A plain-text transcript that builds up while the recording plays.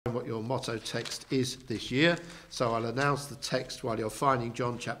What your motto text is this year. So I'll announce the text while you're finding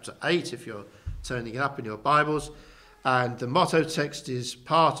John chapter 8 if you're turning it up in your Bibles. And the motto text is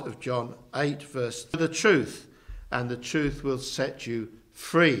part of John 8 verse the truth, and the truth will set you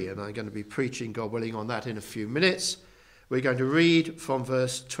free. And I'm going to be preaching, God willing, on that in a few minutes. We're going to read from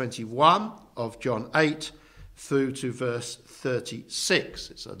verse 21 of John 8 through to verse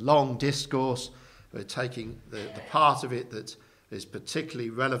 36. It's a long discourse. We're taking the part of it that is particularly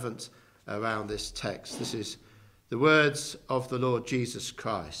relevant around this text. This is the words of the Lord Jesus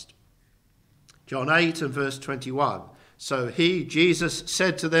Christ. John 8 and verse 21. So he, Jesus,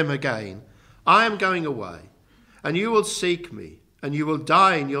 said to them again, I am going away, and you will seek me, and you will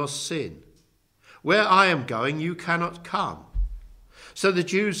die in your sin. Where I am going, you cannot come. So the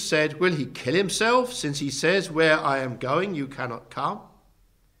Jews said, will he kill himself, since he says, where I am going, you cannot come?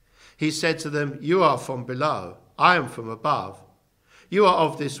 He said to them, you are from below, I am from above. You are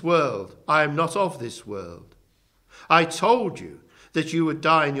of this world, I am not of this world. I told you that you would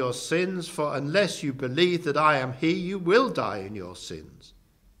die in your sins, for unless you believe that I am he, you will die in your sins.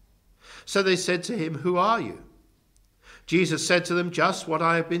 So they said to him, who are you? Jesus said to them, just what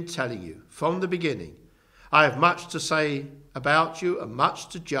I have been telling you from the beginning. I have much to say about you and much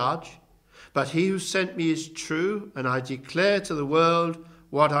to judge, but he who sent me is true, and I declare to the world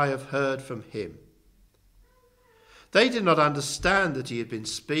what I have heard from him. They did not understand that he had been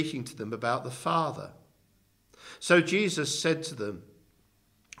speaking to them about the Father. So Jesus said to them,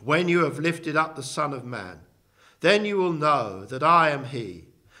 when you have lifted up the Son of Man, then you will know that I am he,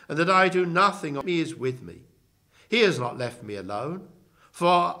 and that I do nothing of me is with me. He has not left me alone, for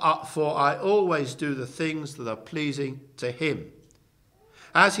I always do the things that are pleasing to him.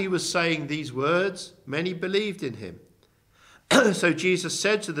 As he was saying these words, many believed in him. So Jesus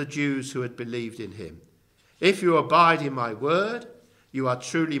said to the Jews who had believed in him, if you abide in my word, you are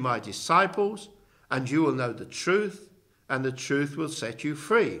truly my disciples, and you will know the truth, and the truth will set you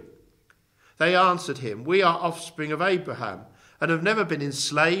free. They answered him, we are offspring of Abraham, and have never been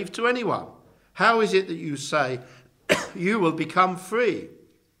enslaved to anyone. How is it that you say, you will become free?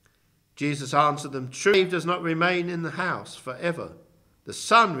 Jesus answered them, truth does not remain in the house forever. The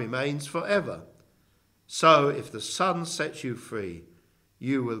Son remains forever. So if the Son sets you free,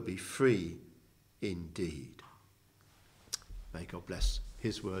 you will be free indeed. May God bless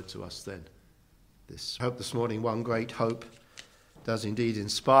his word to us then. I hope this morning one great hope does indeed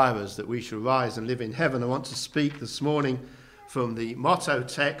inspire us that we shall rise and live in heaven. I want to speak this morning from the motto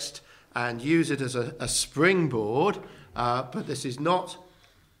text and use it as a springboard, but this is not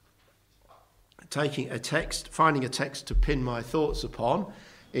taking a text, finding a text to pin my thoughts upon.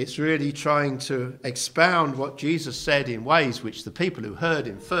 It's really trying to expound what Jesus said in ways which the people who heard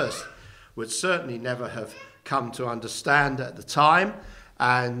him first would certainly never have come to understand at the time,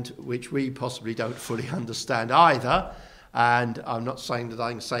 and which we possibly don't fully understand either. And I'm not saying that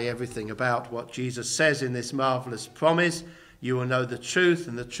I can say everything about what Jesus says in this marvellous promise. You will know the truth,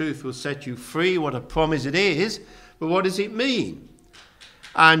 and the truth will set you free. What a promise it is. But what does it mean?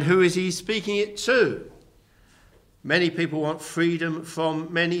 And who is he speaking it to? Many people want freedom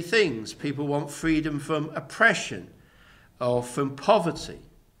from many things. People want freedom from oppression or from poverty.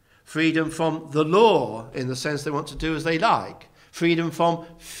 Freedom from the law, in the sense they want to do as they like. Freedom from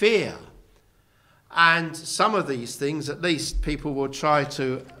fear. And some of these things, at least, people will try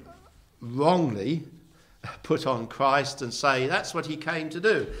to wrongly put on Christ and say, that's what he came to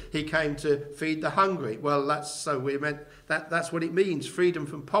do. He came to feed the hungry. Well, that's what it means, freedom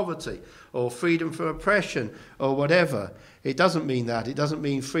from poverty or freedom from oppression or whatever. It doesn't mean that. It doesn't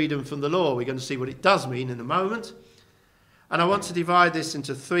mean freedom from the law. We're going to see what it does mean in a moment. And I want to divide this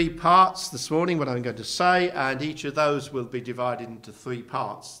into three parts this morning, what I'm going to say, and each of those will be divided into three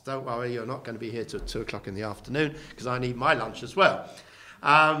parts. Don't worry, you're not going to be here till 2 o'clock in the afternoon, because I need my lunch as well.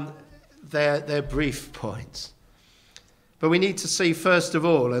 They're brief points. But we need to see, first of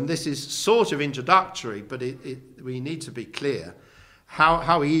all, and this is sort of introductory, but we need to be clear,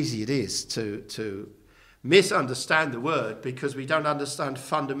 how easy it is to misunderstand the word, because we don't understand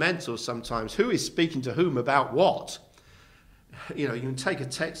fundamentals sometimes. Who is speaking to whom about what? You know, you can take a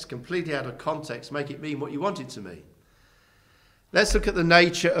text completely out of context, make it mean what you want it to mean. Let's look at the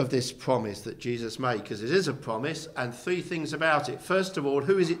nature of this promise that Jesus made, because it is a promise, and three things about it. First of all,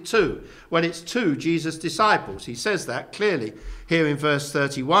 who is it to? Well, it's to Jesus' disciples. He says that clearly here in verse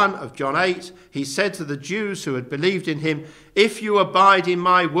 31 of John 8. He said to the Jews who had believed in him, if you abide in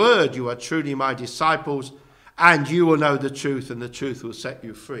my word, you are truly my disciples, and you will know the truth, and the truth will set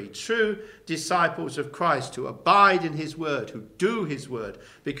you free. True disciples of Christ who abide in his word, who do his word,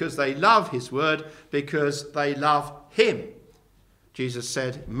 because they love his word, because they love him. Jesus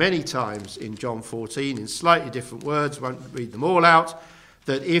said many times in John 14, in slightly different words, won't read them all out,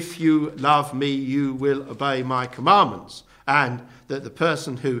 that if you love me, you will obey my commandments, and that the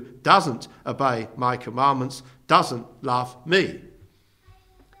person who doesn't obey my commandments doesn't love me.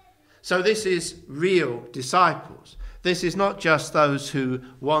 So this is real disciples. This is not just those who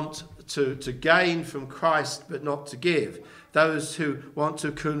want to gain from Christ but not to give. Those who want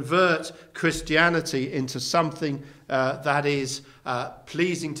to convert Christianity into something that is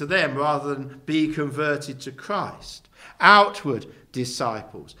pleasing to them rather than be converted to Christ. Outward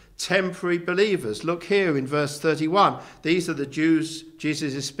disciples, temporary believers. Look here in verse 31. These are the Jews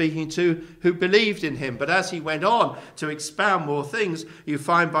Jesus is speaking to who believed in him. But as he went on to expound more things, you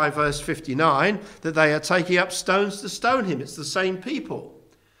find by verse 59 that they are taking up stones to stone him. It's the same people.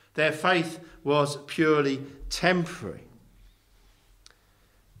 Their faith was purely temporary.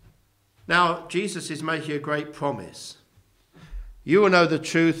 Now, Jesus is making a great promise. You will know the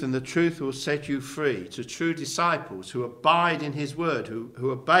truth, and the truth will set you free. To true disciples who abide in his word, who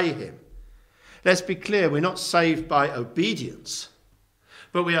obey him. Let's be clear, we're not saved by obedience,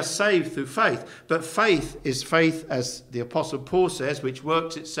 but we are saved through faith. But faith is faith, as the Apostle Paul says, which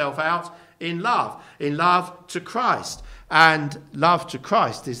works itself out in love to Christ. And love to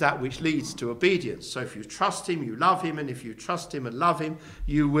Christ is that which leads to obedience. So if you trust him, you love him. And if you trust him and love him,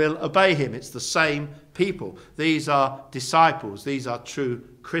 you will obey him. It's the same people. These are disciples. These are true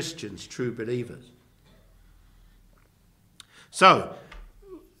Christians, true believers. So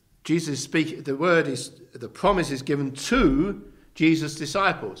Jesus is speaking. The promise is given to Jesus'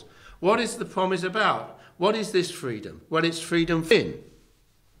 disciples. What is the promise about? What is this freedom? Well, it's freedom from sin.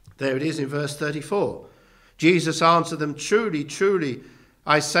 There it is in verse 34. Jesus answered them, "Truly, truly,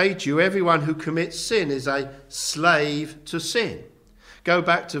 I say to you, everyone who commits sin is a slave to sin." Go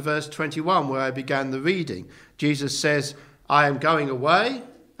back to verse 21 where I began the reading. Jesus says, "I am going away,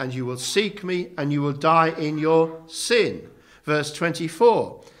 and you will seek me, and you will die in your sin." Verse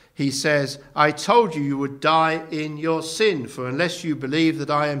 24, he says, "I told you you would die in your sin, for unless you believe that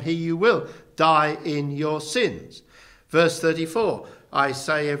I am he, you will die in your sins." Verse 34, "I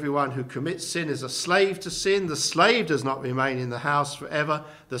say everyone who commits sin is a slave to sin. The slave does not remain in the house forever.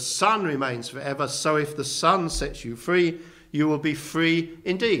 The Son remains forever. So if the Son sets you free, you will be free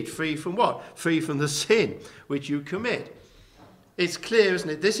indeed." Free from what? Free from the sin which you commit. It's clear, isn't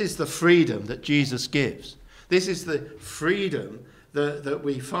it? This is the freedom that Jesus gives. This is the freedom that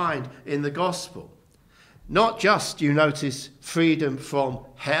we find in the gospel. Not just, you notice, freedom from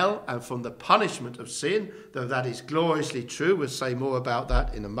hell and from the punishment of sin, though that is gloriously true. We'll say more about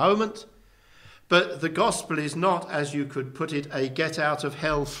that in a moment. But the gospel is not, as you could put it, a get out of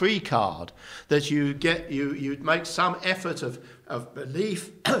hell free card, that you make some effort of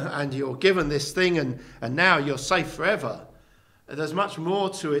belief and you're given this thing and now you're safe forever. There's much more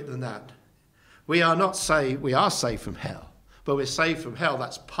to it than that. We are saved from hell, but we're saved from hell.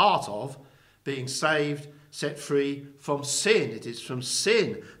 That's part of being saved, set free from sin. It is from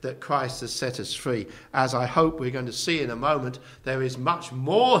sin that Christ has set us free. As I hope we're going to see in a moment, there is much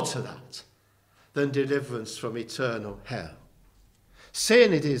more to that than deliverance from eternal hell.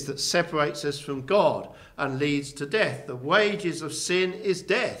 Sin it is that separates us from God and leads to death. The wages of sin is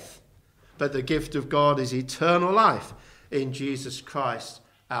death, but the gift of God is eternal life in Jesus Christ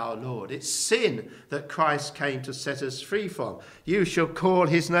our Lord. It's sin that Christ came to set us free from. "You shall call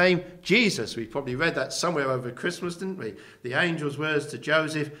his name Jesus." We probably read that somewhere over Christmas, didn't we? The angel's words to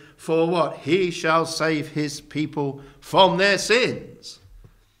Joseph, "For what? He shall save his people from their sins."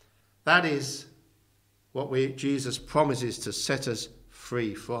 That is what Jesus promises to set us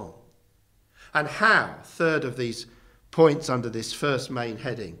free from. And how? Third of these points under this first main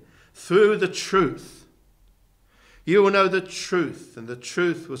heading. Through the truth. You will know the truth, and the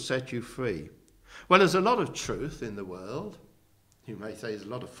truth will set you free. Well, there's a lot of truth in the world. You may say there's a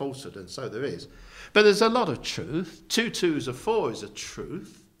lot of falsehood, and so there is. But there's a lot of truth. 2 2s are 4 is a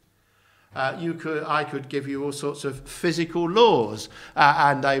truth. I could give you all sorts of physical laws,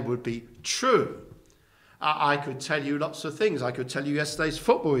 and they would be true. I could tell you lots of things. I could tell you yesterday's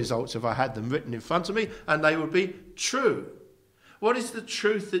football results if I had them written in front of me, and they would be true. What is the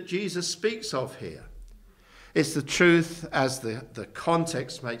truth that Jesus speaks of here? It's the truth, as the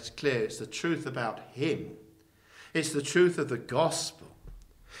context makes clear, it's the truth about him. It's the truth of the gospel.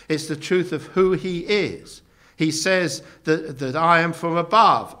 It's the truth of who he is. He says that I am from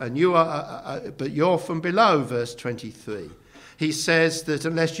above, and you are, but you're from below, verse 23. He says that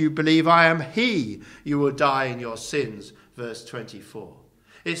unless you believe I am he, you will die in your sins, verse 24.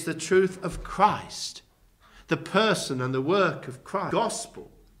 It's the truth of Christ, the person and the work of Christ. Gospel.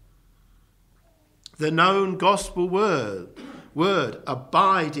 The known gospel word word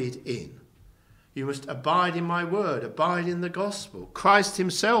abided in. You must abide in my word, abide in the gospel. Christ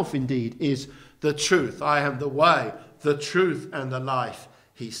himself indeed is the truth. I am the way, the truth and the life,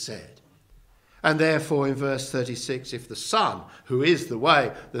 he said. And therefore in verse 36, if the Son, who is the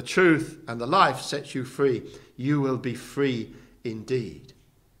way, the truth and the life, sets you free, you will be free indeed.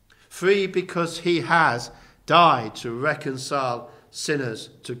 Free because he has died to reconcile sinners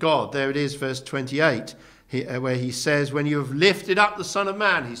to God. There it is, verse 28, where he says, when you have lifted up the Son of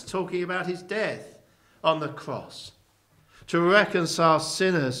Man, he's talking about his death on the cross, to reconcile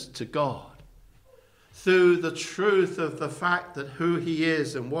sinners to God through the truth of the fact that who he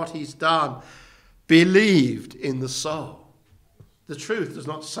is and what he's done, believed in the soul. The truth does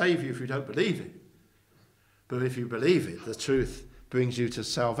not save you if you don't believe it. But if you believe it, the truth brings you to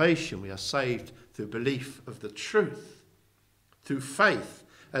salvation. We are saved through belief of the truth, through faith,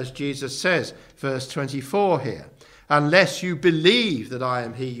 as Jesus says, verse 24 here. Unless you believe that I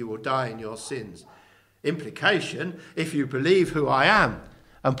am he, you will die in your sins. Implication, if you believe who I am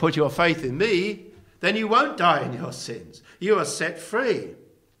and put your faith in me, then you won't die in your sins. You are set free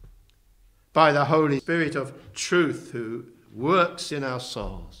by the Holy Spirit of truth who works in our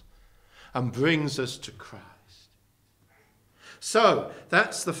souls and brings us to Christ. So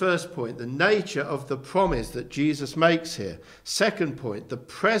that's the first point, the nature of the promise that Jesus makes here. Second point, the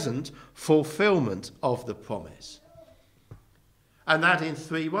present fulfillment of the promise. And that in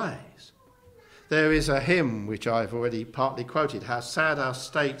three ways. There is a hymn which I've already partly quoted, how sad our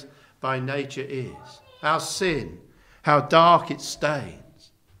state by nature is, our sin, how dark it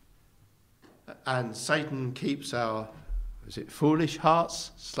stains. And Satan keeps our, foolish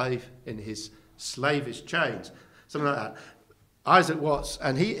hearts in his slavish chains, something like that. Isaac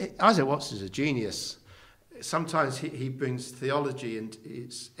Watts is a genius. Sometimes he brings theology, and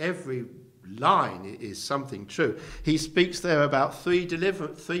it's every line is something true. He speaks there about three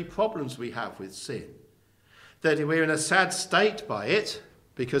problems we have with sin. That we're in a sad state by it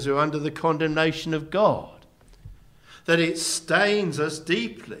because we're under the condemnation of God. That it stains us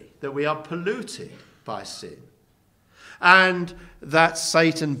deeply, that we are polluted by sin. And that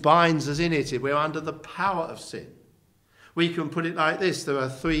Satan binds us in it. We're under the power of sin. We can put it like this. There are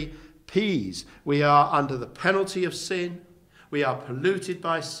three P's. We are under the penalty of sin, we are polluted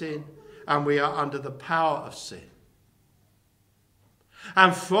by sin, and we are under the power of sin.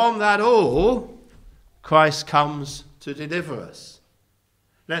 And from that all, Christ comes to deliver us.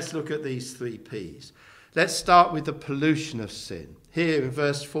 Let's look at these three P's. Let's start with the pollution of sin. Here in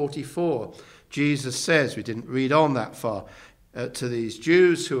verse 44, Jesus says, we didn't read on that far, to these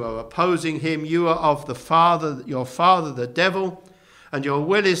Jews who are opposing him, you are of your father the devil, and your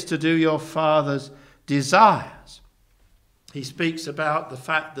will is to do your father's desires. He speaks about the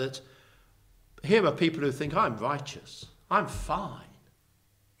fact that here are people who think, I'm righteous, I'm fine.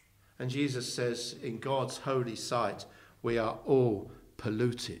 And Jesus says, in God's holy sight, we are all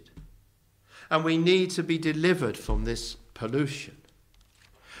polluted. And we need to be delivered from this pollution.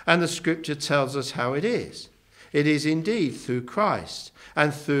 And the scripture tells us how it is. It is indeed through Christ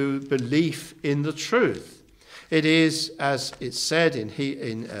and through belief in the truth. It is, as it's said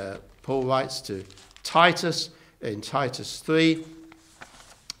Paul writes to Titus in Titus 3,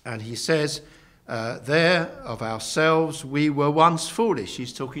 and he says there of ourselves we were once foolish.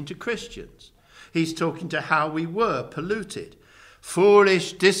 He's talking to Christians. He's talking to how we were polluted.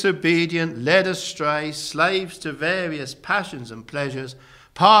 Foolish, disobedient, led astray, slaves to various passions and pleasures,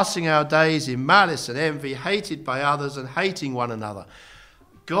 passing our days in malice and envy, hated by others and hating one another.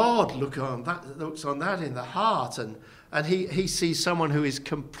 God looks on that in the heart, and he sees someone who is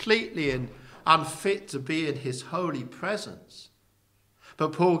completely unfit to be in his holy presence.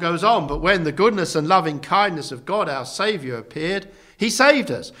 But Paul goes on, but when the goodness and loving kindness of God our Saviour appeared, he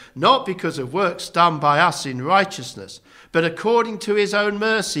saved us, not because of works done by us in righteousness, but according to his own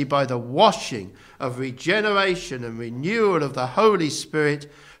mercy by the washing of regeneration and renewal of the Holy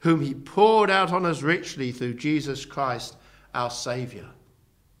Spirit, whom he poured out on us richly through Jesus Christ our Saviour.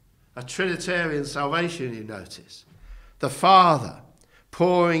 A Trinitarian salvation, you notice. The Father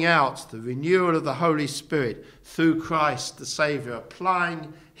pouring out the renewal of the Holy Spirit through Christ the Saviour,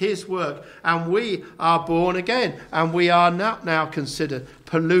 applying his work, and we are born again, and we are not now considered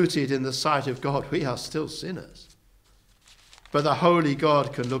polluted in the sight of God. We are still sinners. But the holy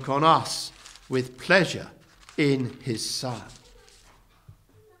God can look on us with pleasure in his Son.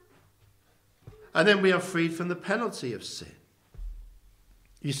 And then we are freed from the penalty of sin.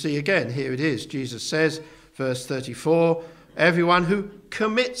 You see again, here it is. Jesus says, verse 34, everyone who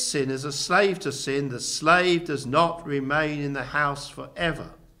commits sin is a slave to sin. The slave does not remain in the house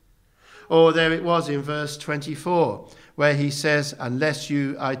forever, Or there it was in verse 24, where he says,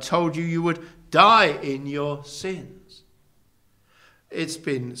 I told you you would die in your sins. It's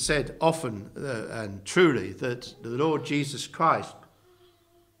been said often and truly that the Lord Jesus Christ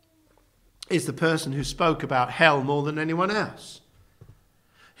is the person who spoke about hell more than anyone else.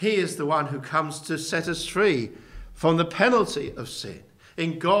 He is the one who comes to set us free from the penalty of sin.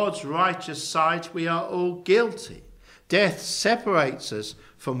 In God's righteous sight, we are all guilty. Death separates us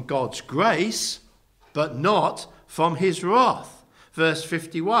from God's grace, but not from his wrath. Verse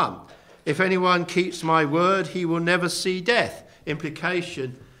 51, if anyone keeps my word, he will never see death.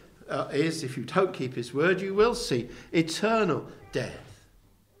 Implication is, if you don't keep his word, you will see eternal death.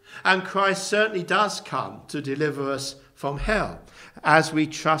 And Christ certainly does come to deliver us from hell as we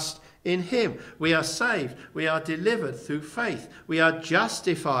trust in him. We are saved. We are delivered through faith. We are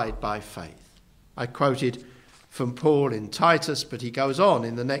justified by faith. I quoted from Paul in Titus, but he goes on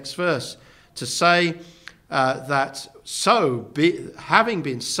in the next verse to say having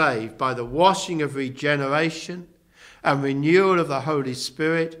been saved by the washing of regeneration and renewal of the Holy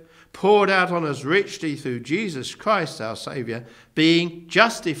Spirit, poured out on us richly through Jesus Christ our Saviour, being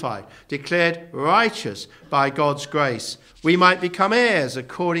justified, declared righteous by God's grace, we might become heirs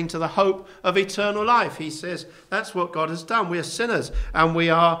according to the hope of eternal life. He says that's what God has done. We are sinners, and we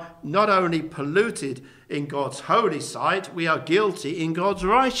are not only polluted in God's holy sight, we are guilty in God's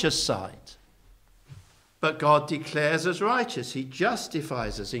righteous sight. But God declares us righteous. He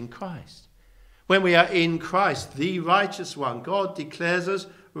justifies us in Christ. When we are in Christ, the righteous one, God declares us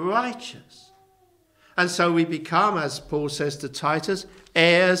righteous. And so we become, as Paul says to Titus,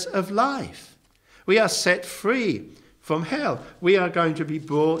 heirs of life. We are set free from hell. We are going to be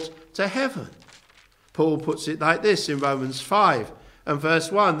brought to heaven. Paul puts it like this in Romans 5 and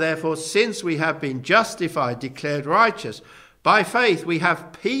verse 1. Therefore, since we have been justified, declared righteous, by faith we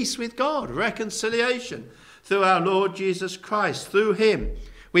have peace with God, reconciliation through our Lord Jesus Christ. Through him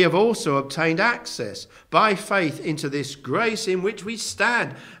we have also obtained access by faith into this grace in which we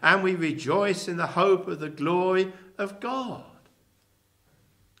stand, and we rejoice in the hope of the glory of God.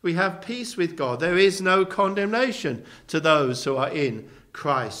 We have peace with God. There is no condemnation to those who are in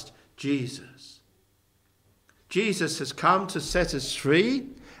Christ Jesus. Jesus has come to set us free,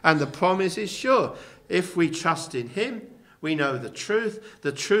 and the promise is sure. If we trust in him, we know the truth.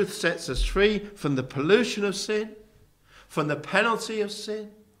 The truth sets us free from the pollution of sin, from the penalty of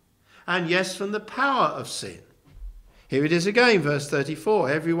sin, and yes, from the power of sin. Here it is again, verse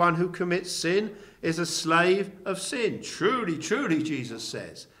 34. Everyone who commits sin is a slave of sin. Truly, truly, Jesus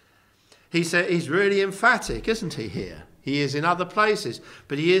says. He's really emphatic, isn't he, here? He is in other places,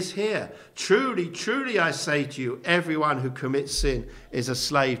 but he is here. Truly, truly, I say to you, everyone who commits sin is a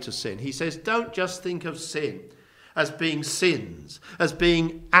slave to sin. He says, don't just think of sin as being sins, as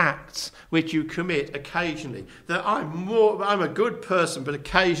being acts which you commit occasionally. That I'm a good person, but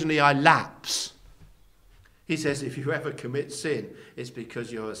occasionally I lapse. He says if you ever commit sin, it's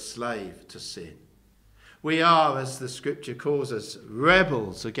because you're a slave to sin. We are, as the scripture calls us,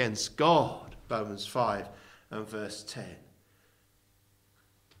 rebels against God, Romans 5 and verse 10.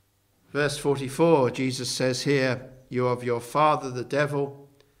 Verse 44, Jesus says here, you're of your father the devil,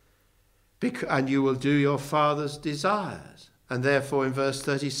 and you will do your father's desires. And therefore in verse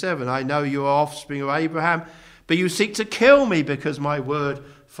 37, I know you are offspring of Abraham, but you seek to kill me because my word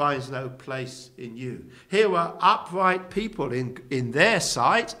finds no place in you. Here were upright people in their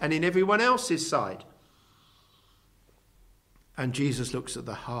sight and in everyone else's sight. And Jesus looks at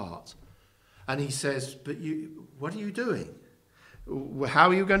the heart and he says, but what are you doing? How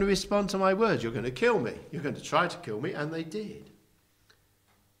are you going to respond to my words? You're going to kill me. You're going to try to kill me. And they did.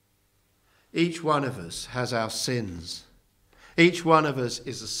 Each one of us has our sins. Each one of us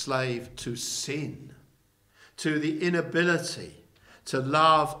is a slave to sin, to the inability to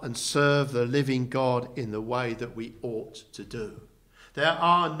love and serve the living God in the way that we ought to do. There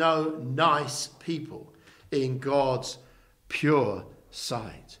are no nice people in God's pure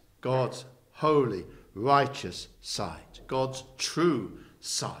sight, God's holy, righteous sight, God's true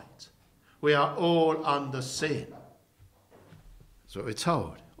sight. We are all under sin. That's what we're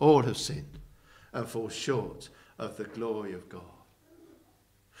told. All have sinned and fall short of the glory of God.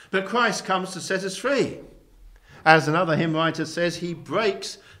 But Christ comes to set us free. As another hymn writer says, he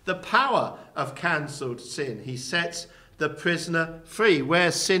breaks the power of cancelled sin. He sets the prisoner free.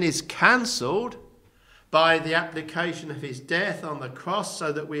 Where sin is cancelled by the application of his death on the cross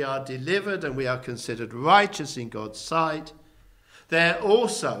so that we are delivered and we are considered righteous in God's sight, there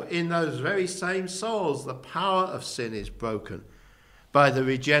also in those very same souls the power of sin is broken by the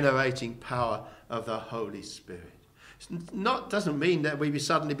regenerating power of the Holy Spirit. Doesn't mean that we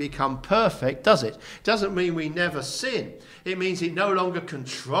suddenly become perfect, does it? Doesn't mean we never sin. It means it no longer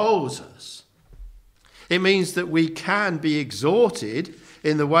controls us. It means that we can be exhorted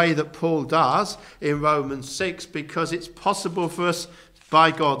in the way that Paul does in Romans 6, because it's possible for us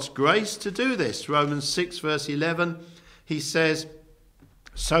by God's grace to do this. Romans 6 verse 11, he says,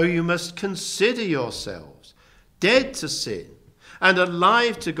 "So you must consider yourselves dead to sin and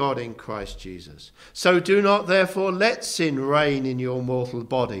alive to God in Christ Jesus. So do not therefore let sin reign in your mortal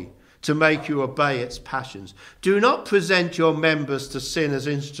body to make you obey its passions. Do not present your members to sin as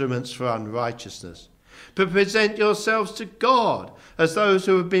instruments for unrighteousness, but present yourselves to God as those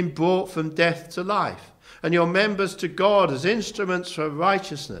who have been brought from death to life, and your members to God as instruments for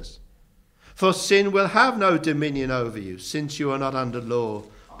righteousness. For sin will have no dominion over you, since you are not under law,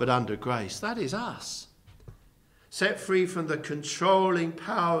 but under grace." That is us. Set free from the controlling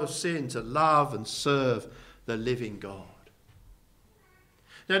power of sin to love and serve the living God.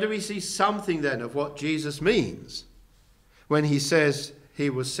 Now, do we see something then of what Jesus means when he says he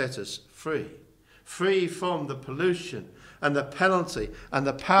will set us free? Free from the pollution and the penalty and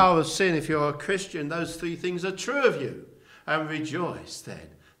the power of sin. If you're a Christian, those three things are true of you. And rejoice then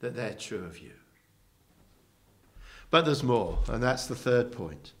that they're true of you. But there's more, and that's the third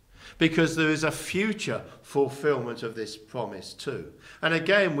point. Because there is a future fulfillment of this promise too. And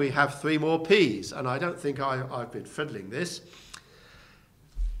again, we have three more P's, and I don't think I've been fiddling this.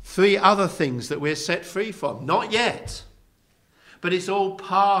 Three other things that we're set free from. Not yet. But it's all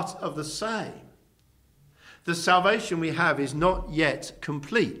part of the same. The salvation we have is not yet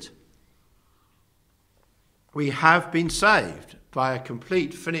complete. We have been saved by a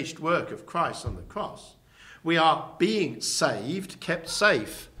complete, finished work of Christ on the cross. We are being saved, kept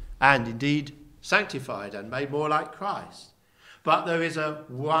safe, and indeed sanctified and made more like Christ. But there is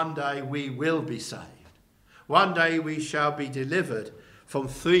one day we will be saved. One day we shall be delivered from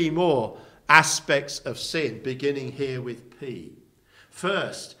three more aspects of sin, beginning here with P.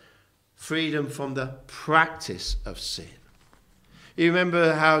 First, freedom from the practice of sin. You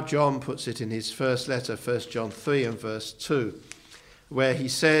remember how John puts it in his first letter, 1 John 3 and verse 2, where he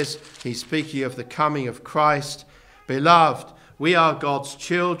says, he's speaking of the coming of Christ, "Beloved, we are God's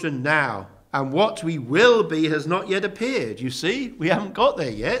children now, and what we will be has not yet appeared." You see, we haven't got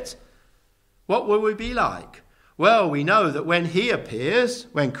there yet. What will we be like? Well, we know that when he appears,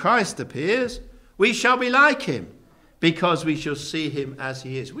 when Christ appears, we shall be like him, because we shall see him as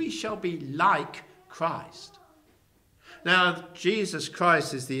he is. We shall be like Christ. Now, Jesus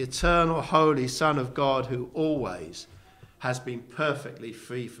Christ is the eternal, holy Son of God who always has been perfectly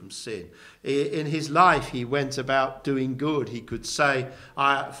free from sin. In his life, he went about doing good. He could say,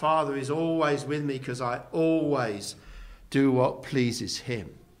 Father is always with me because I always do what pleases him.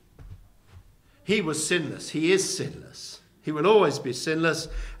 He was sinless. He is sinless. He will always be sinless.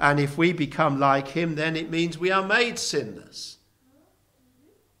 And if we become like him, then it means we are made sinless.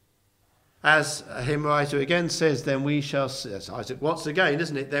 As a hymn writer again says, then we shall see, as Isaac Watts again,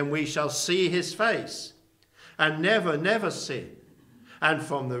 isn't it? Then we shall see his face and never, never sin. And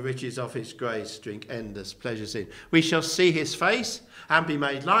from the riches of his grace drink endless pleasures in. We shall see his face and be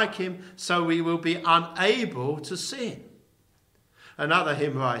made like him, so we will be unable to sin. Another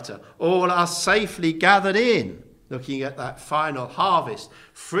hymn writer, all are safely gathered in, looking at that final harvest,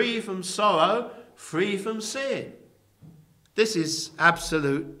 free from sorrow, free from sin. This is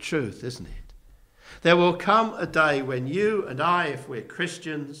absolute truth, isn't it? There will come a day when you and I, if we're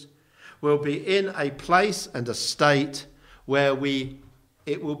Christians, will be in a place and a state where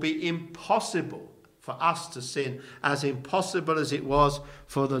it will be impossible for us to sin, as impossible as it was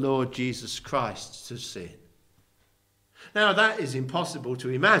for the Lord Jesus Christ to sin. Now, that is impossible to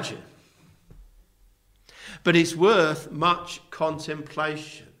imagine, but it's worth much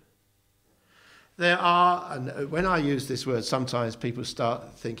contemplation. There are, and when I use this word, sometimes people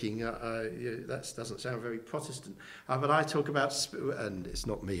start thinking, that doesn't sound very Protestant. But I talk about, and it's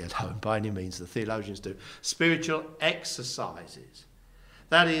not me alone by any means, the theologians do, spiritual exercises.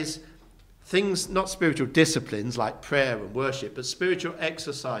 That is, things, not spiritual disciplines like prayer and worship, but spiritual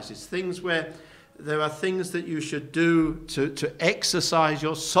exercises, things where there are things that you should do to exercise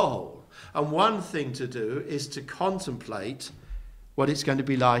your soul. And one thing to do is to contemplate what it's going to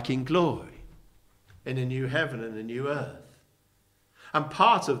be like in glory, in a new heaven and a new earth. And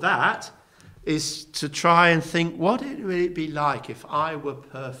part of that is to try and think, what would it be like if I were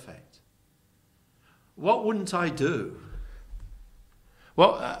perfect? What wouldn't I do?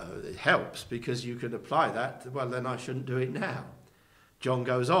 Well, it helps because you can apply that. Well, then I shouldn't do it now. John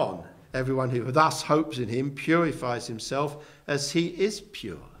goes on. Everyone who thus hopes in him purifies himself as he is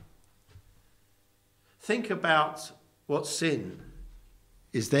pure. Think about what sin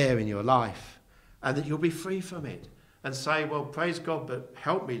is there in your life, and that you'll be free from it. And say, well, praise God, but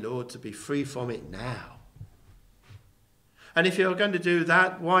help me, Lord, to be free from it now. And if you're going to do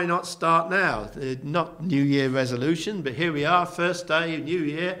that, why not start now? Not New Year resolution, but here we are, first day of New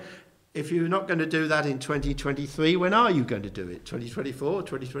Year. If you're not going to do that in 2023, when are you going to do it? 2024,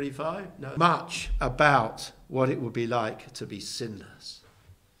 2025? No. Much about what it would be like to be sinless,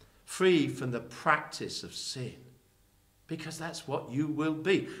 free from the practice of sin. Because that's what you will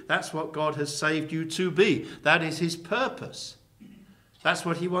be. That's what God has saved you to be. That is his purpose. That's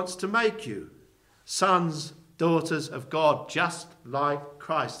what he wants to make you. Sons, daughters of God, just like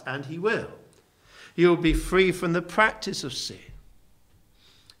Christ. And he will. You'll be free from the practice of sin.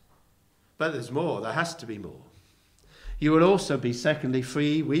 But there's more. There has to be more. You will also be, secondly,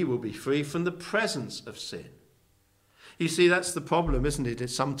 free. We will be free from the presence of sin. You see, that's the problem, isn't it?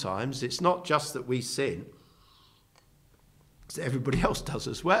 Sometimes it's not just that we sin. Everybody else does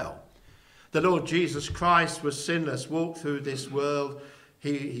as well. The Lord Jesus Christ was sinless, walked through this world.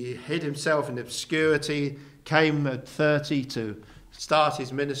 He hid himself in obscurity, came at 30 to start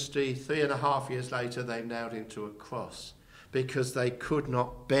his ministry. 3.5 years later, they nailed him to a cross because they could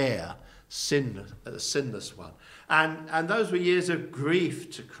not bear the sinless one. And those were years of grief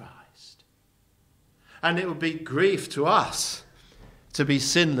to Christ. And it would be grief to us to be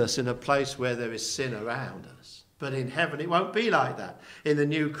sinless in a place where there is sin around us. But in heaven it won't be like that, in the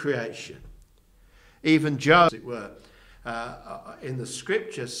new creation. Even Job, as it were, in the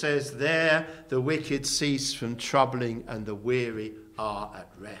scripture says there, the wicked cease from troubling and the weary are at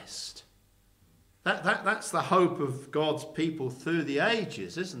rest. That's the hope of God's people through the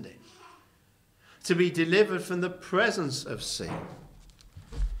ages, isn't it? To be delivered from the presence of sin.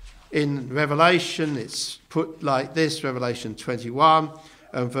 In Revelation, it's put like this, Revelation 21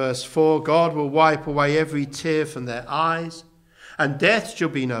 and verse 4, God will wipe away every tear from their eyes, and death shall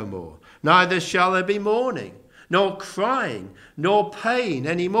be no more. Neither shall there be mourning, nor crying, nor pain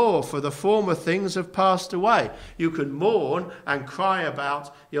any more, for the former things have passed away. You can mourn and cry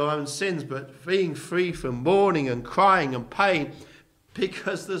about your own sins, but being free from mourning and crying and pain,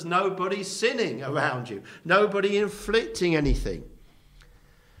 because there's nobody sinning around you, nobody inflicting anything.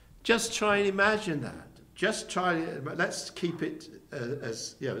 Just try and imagine that. Let's keep it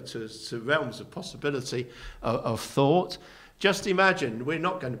as to realms of possibility of thought. Just imagine, we're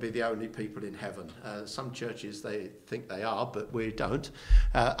not going to be the only people in heaven. Some churches, they think they are, but we don't.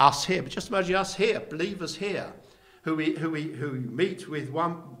 Us here, but just imagine us here, believers here, who meet with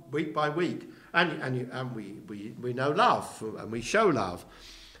one week by week, and we know love and we show love.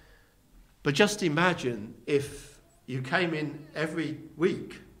 But just imagine if you came in every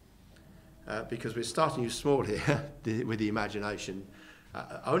week. Because we're starting you small here with the imagination,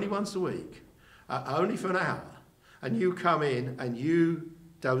 only once a week, only for an hour, and you come in and you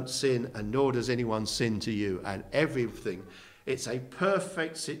don't sin, and nor does anyone sin to you, and everything. It's a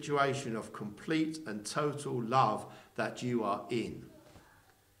perfect situation of complete and total love that you are in.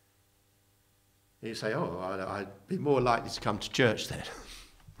 And you say, I'd be more likely to come to church then.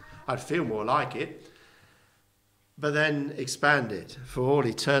 I'd feel more like it. But then expand it for all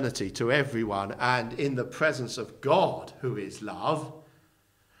eternity to everyone, and in the presence of God, who is love,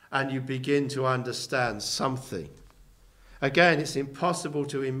 and you begin to understand something. Again, it's impossible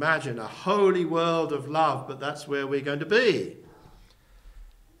to imagine a holy world of love, but that's where we're going to be.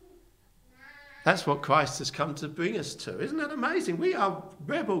 That's what Christ has come to bring us to. Isn't that amazing? We are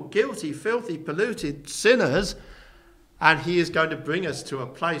rebel, guilty, filthy, polluted sinners, and he is going to bring us to a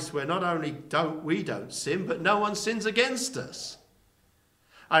place where not only don't we sin, but no one sins against us.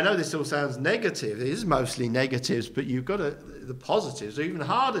 I know this all sounds negative. It is mostly negatives, but you've got the positives are even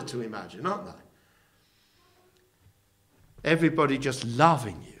harder to imagine, aren't they? Everybody just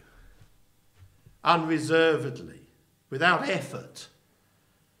loving you, unreservedly, without effort,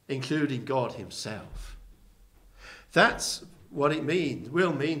 including God himself. That's what it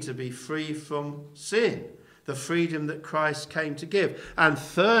will mean to be free from sin. The freedom that Christ came to give. And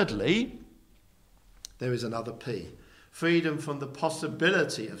thirdly, there is another P. Freedom from the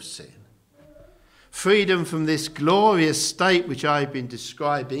possibility of sin. Freedom from this glorious state which I've been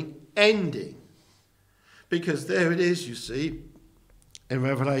describing ending. Because there it is, you see, in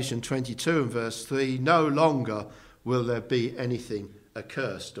Revelation 22 and verse 3, no longer will there be anything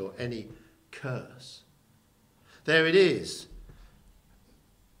accursed or any curse. There it is.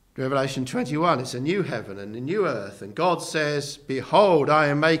 Revelation 21, it's a new heaven and a new earth. And God says, behold, I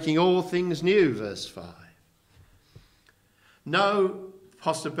am making all things new, verse 5. No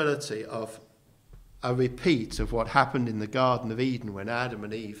possibility of a repeat of what happened in the Garden of Eden when Adam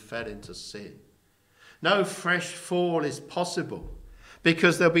and Eve fell into sin. No fresh fall is possible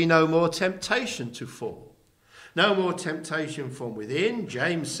because there'll be no more temptation to fall. No more temptation from within.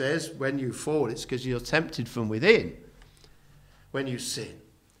 James says when you fall, it's because you're tempted from within when you sin.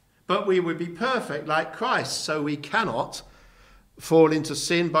 But we would be perfect like Christ, so we cannot fall into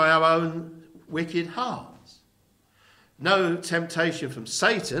sin by our own wicked hearts. No temptation from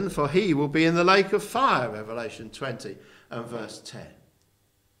Satan, for he will be in the lake of fire, Revelation 20 and verse 10.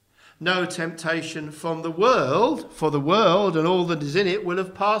 No temptation from the world, for the world and all that is in it will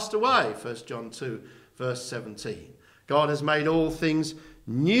have passed away, 1 John 2 verse 17. God has made all things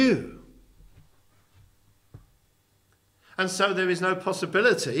new. And so there is no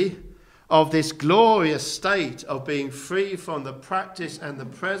possibility of this glorious state of being free from the practice and the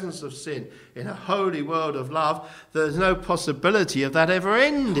presence of sin in a holy world of love. There's no possibility of that ever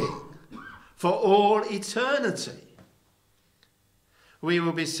ending for all eternity. We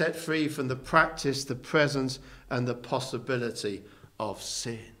will be set free from the practice, the presence, and the possibility of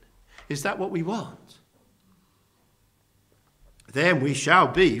sin. Is that what we want? Then we shall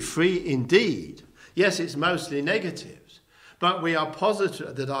be free indeed. Yes, it's mostly negatives, but we are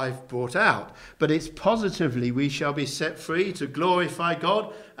positive that I've brought out. But it's positively we shall be set free to glorify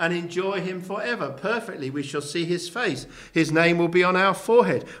God and enjoy him forever. Perfectly we shall see his face. His name will be on our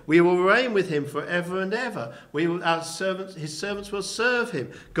forehead. We will reign with him forever and ever. His servants will serve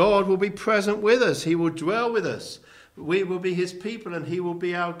him. God will be present with us. He will dwell with us. We will be his people and he will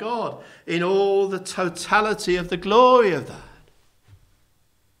be our God in all the totality of the glory of that.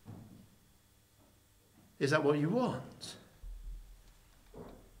 Is that what you want?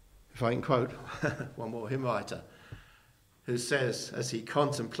 If I can quote one more hymn writer who says, as he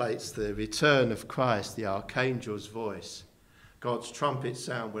contemplates the return of Christ, the archangel's voice, God's trumpet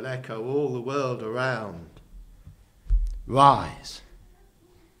sound will echo all the world around. Rise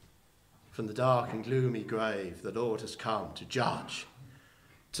from the dark and gloomy grave, the Lord has come to judge,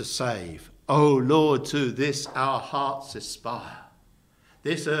 to save. O Lord, to this our hearts aspire.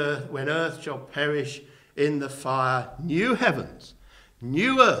 This earth, when earth shall perish in the fire, new heavens,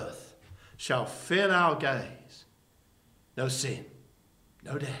 new earth shall fill our gaze. No sin,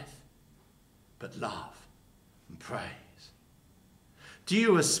 no death, but love and praise. Do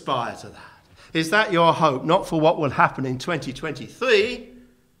you aspire to that? Is that your hope? Not for what will happen in 2023,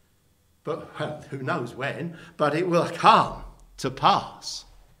 but well, who knows when, but it will come to pass.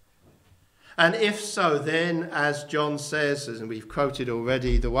 And if so, then, as John says, and we've quoted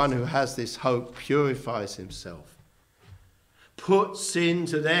already, the one who has this hope purifies himself. Put sin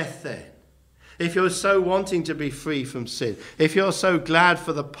to death then. If you're so wanting to be free from sin, if you're so glad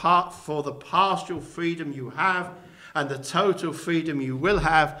for the partial freedom you have and the total freedom you will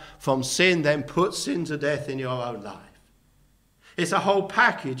have from sin, then put sin to death in your own life. It's a whole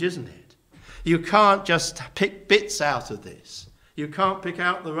package, isn't it? You can't just pick bits out of this. You can't pick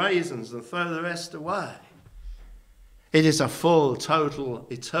out the raisins and throw the rest away. It is a full, total,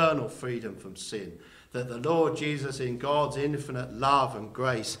 eternal freedom from sin that the Lord Jesus, in God's infinite love and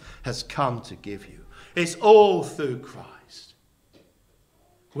grace, has come to give you. It's all through Christ.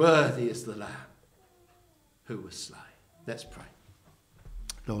 Worthy is the Lamb who was slain. Let's pray.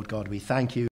 Lord God, we thank you.